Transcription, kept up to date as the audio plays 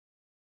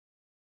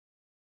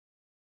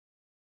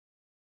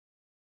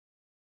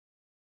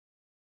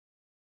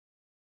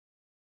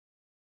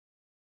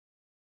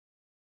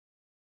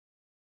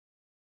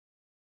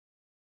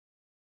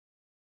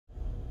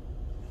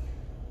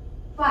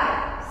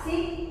5,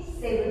 6,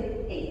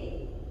 7,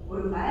 8.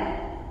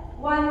 오른발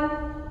 1,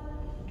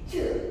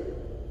 2,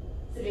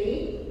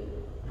 3,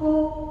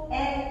 4,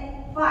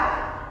 and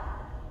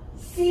 5,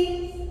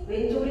 6,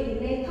 왼쪽으로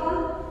인내 턴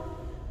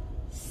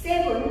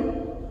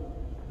 7,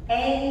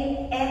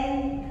 8,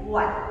 and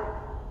 1.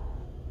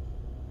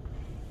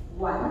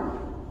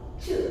 1,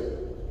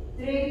 2,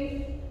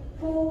 3,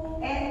 4,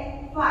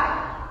 and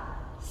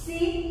 5,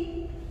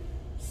 6,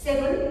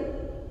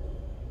 7,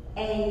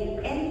 8,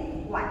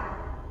 and 1.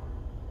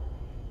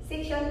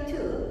 Section 2,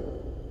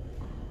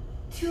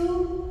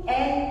 2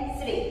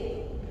 and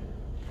 3,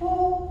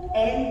 4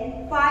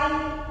 and 5,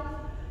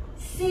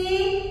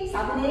 6,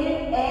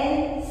 4분의 1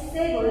 and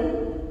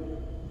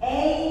 7,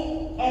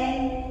 8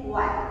 and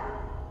 1.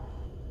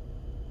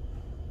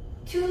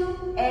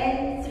 2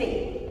 and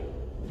 3,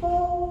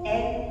 4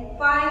 and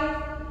 5,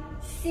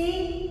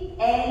 6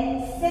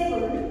 and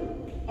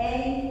 7,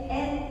 8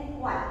 and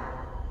 1.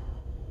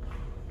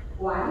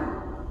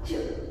 1, 2,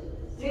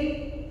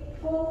 3,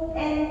 4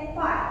 and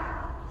 5,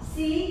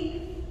 6,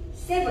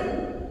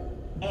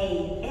 7,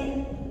 8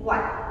 and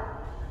 1.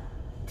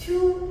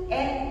 2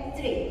 and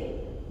 3,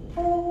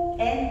 4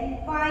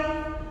 and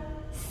 5,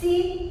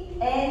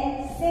 6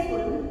 and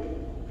 7,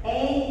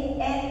 8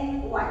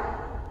 and 1.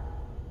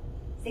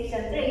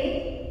 Section 3.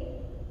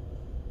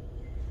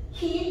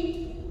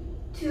 Hit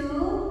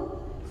 2,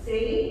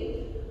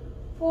 3,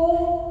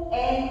 4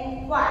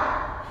 and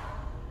 5,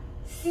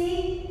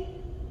 6,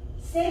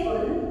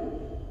 7,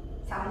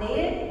 4분의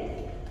 1,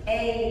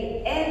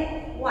 8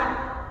 and 1.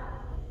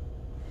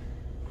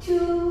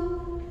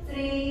 2,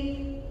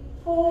 3,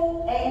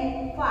 4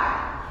 and 5,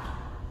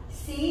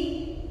 6,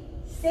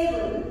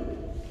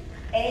 7,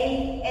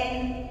 8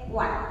 and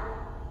 1.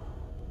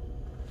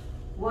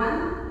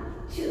 1,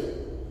 2,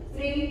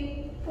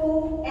 3,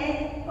 4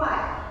 and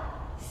 5,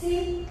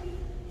 6,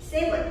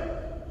 7,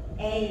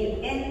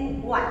 8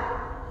 and 1.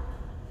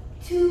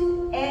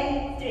 2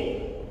 and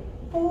 3,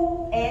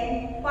 4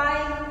 and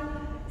 5,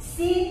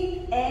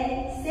 6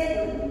 and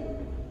 7,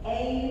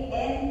 8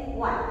 and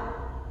 1.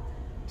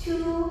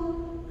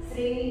 2,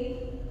 3,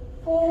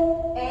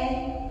 4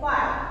 and 5,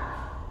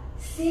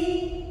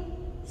 6,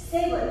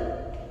 7,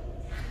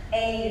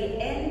 8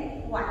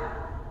 and 1.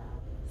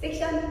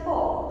 Section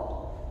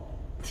 4.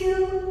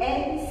 2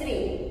 and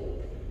 3,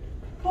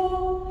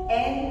 4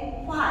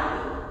 and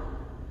 5.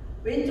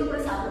 왼쪽으로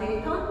 4분의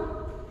 1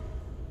 턴.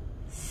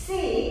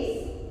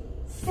 6,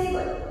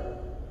 7,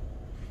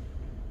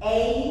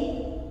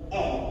 8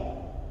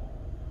 and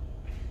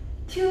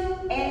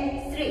 2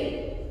 and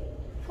 3,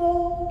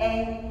 4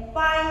 and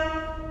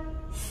 5,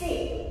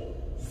 6,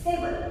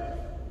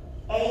 7,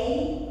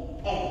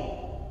 8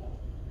 and.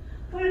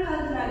 풀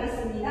카운트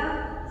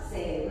하겠습니다.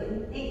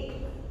 7, 8.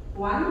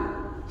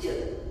 1,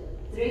 2,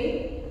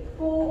 3,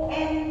 4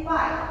 and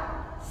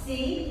 5,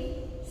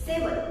 6,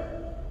 7,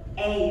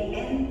 8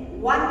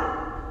 and 1.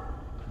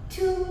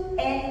 2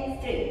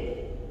 and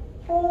 3,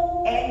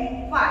 4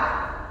 and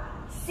 5,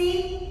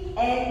 6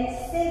 and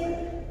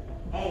 7,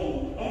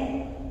 8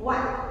 and 1.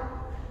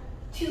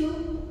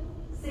 2,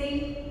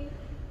 3,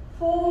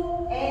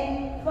 4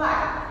 and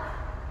 5,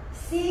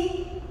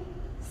 6,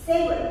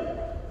 7,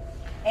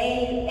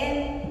 8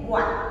 and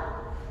 1.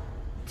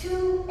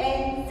 2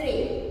 and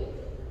 3,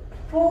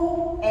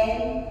 4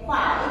 and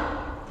 5,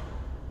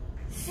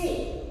 6,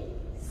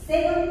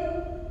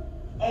 7,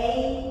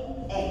 8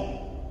 and.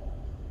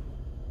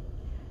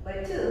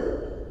 Well,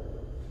 2,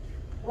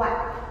 1,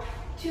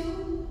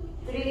 2,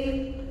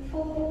 3,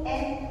 4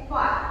 and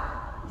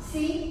 5,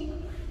 6,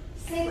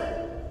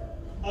 7,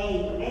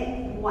 8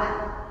 and 1.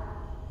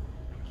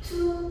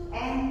 2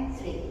 and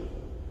 3,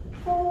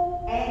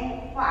 4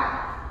 and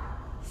 5,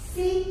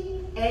 6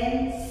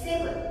 and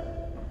 7,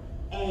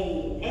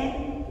 8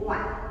 and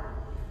 1.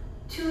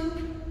 2,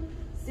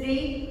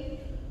 3,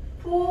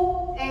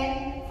 4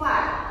 and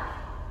 5,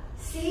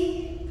 6,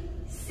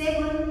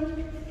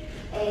 7,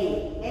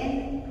 8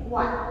 and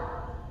 1.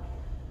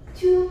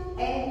 2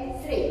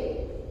 and 3,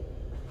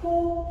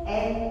 4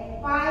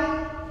 and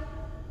 5,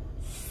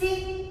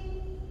 6,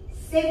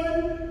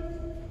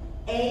 7,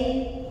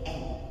 8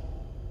 and.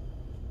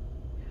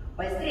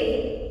 Well,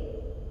 3.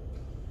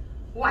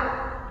 1,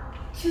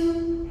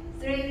 2,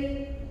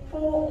 3,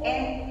 4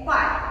 and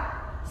 5,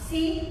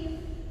 6,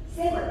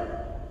 7,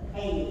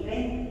 8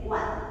 and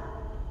 1.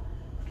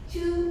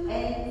 2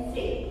 and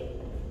 3,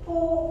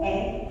 4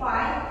 and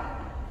 5,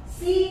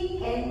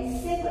 6 and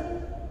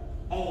 7,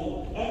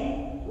 8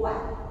 and 1.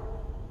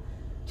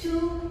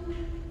 2,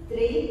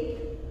 3,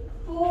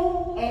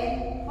 4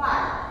 and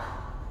 5,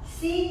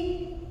 6,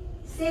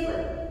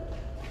 7,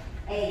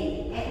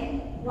 8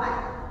 and 1.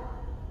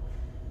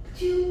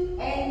 2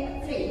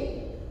 and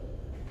 3,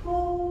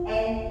 4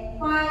 and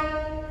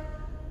 5,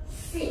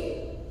 6,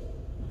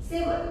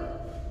 7,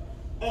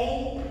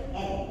 8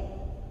 and.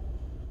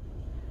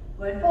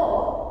 Well,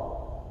 4.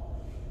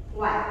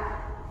 1,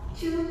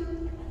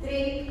 2,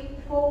 3,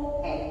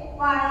 4 and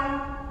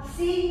 5,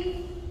 6,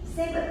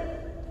 7,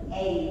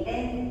 8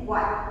 and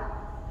 1.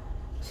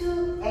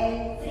 2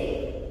 and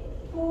 3,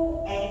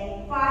 4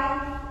 and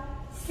 5,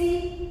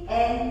 6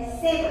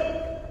 and 7,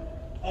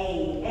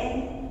 8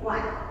 and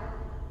 1,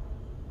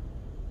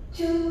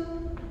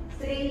 2,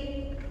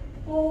 3,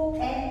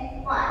 4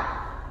 and 5,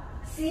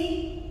 6,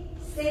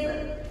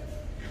 7,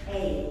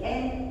 8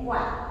 and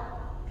 1,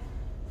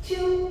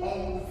 2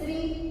 and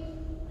 3,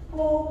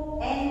 4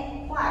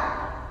 and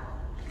 5,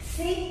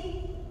 6,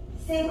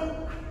 7,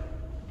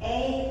 8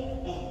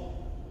 and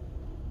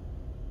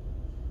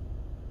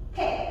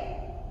 10.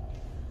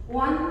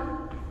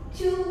 1,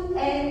 2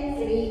 and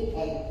 3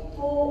 and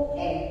 4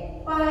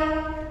 and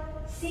 5,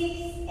 6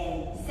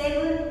 and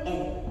 7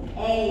 and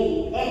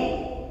 8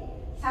 and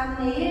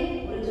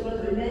 3분의 1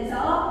 오른쪽으로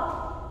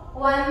돌면서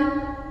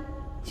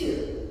 1,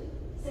 2,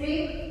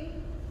 3,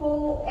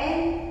 4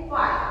 and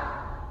 5.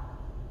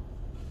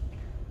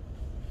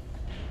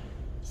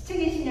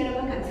 시청해주신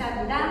여러분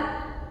감사합니다.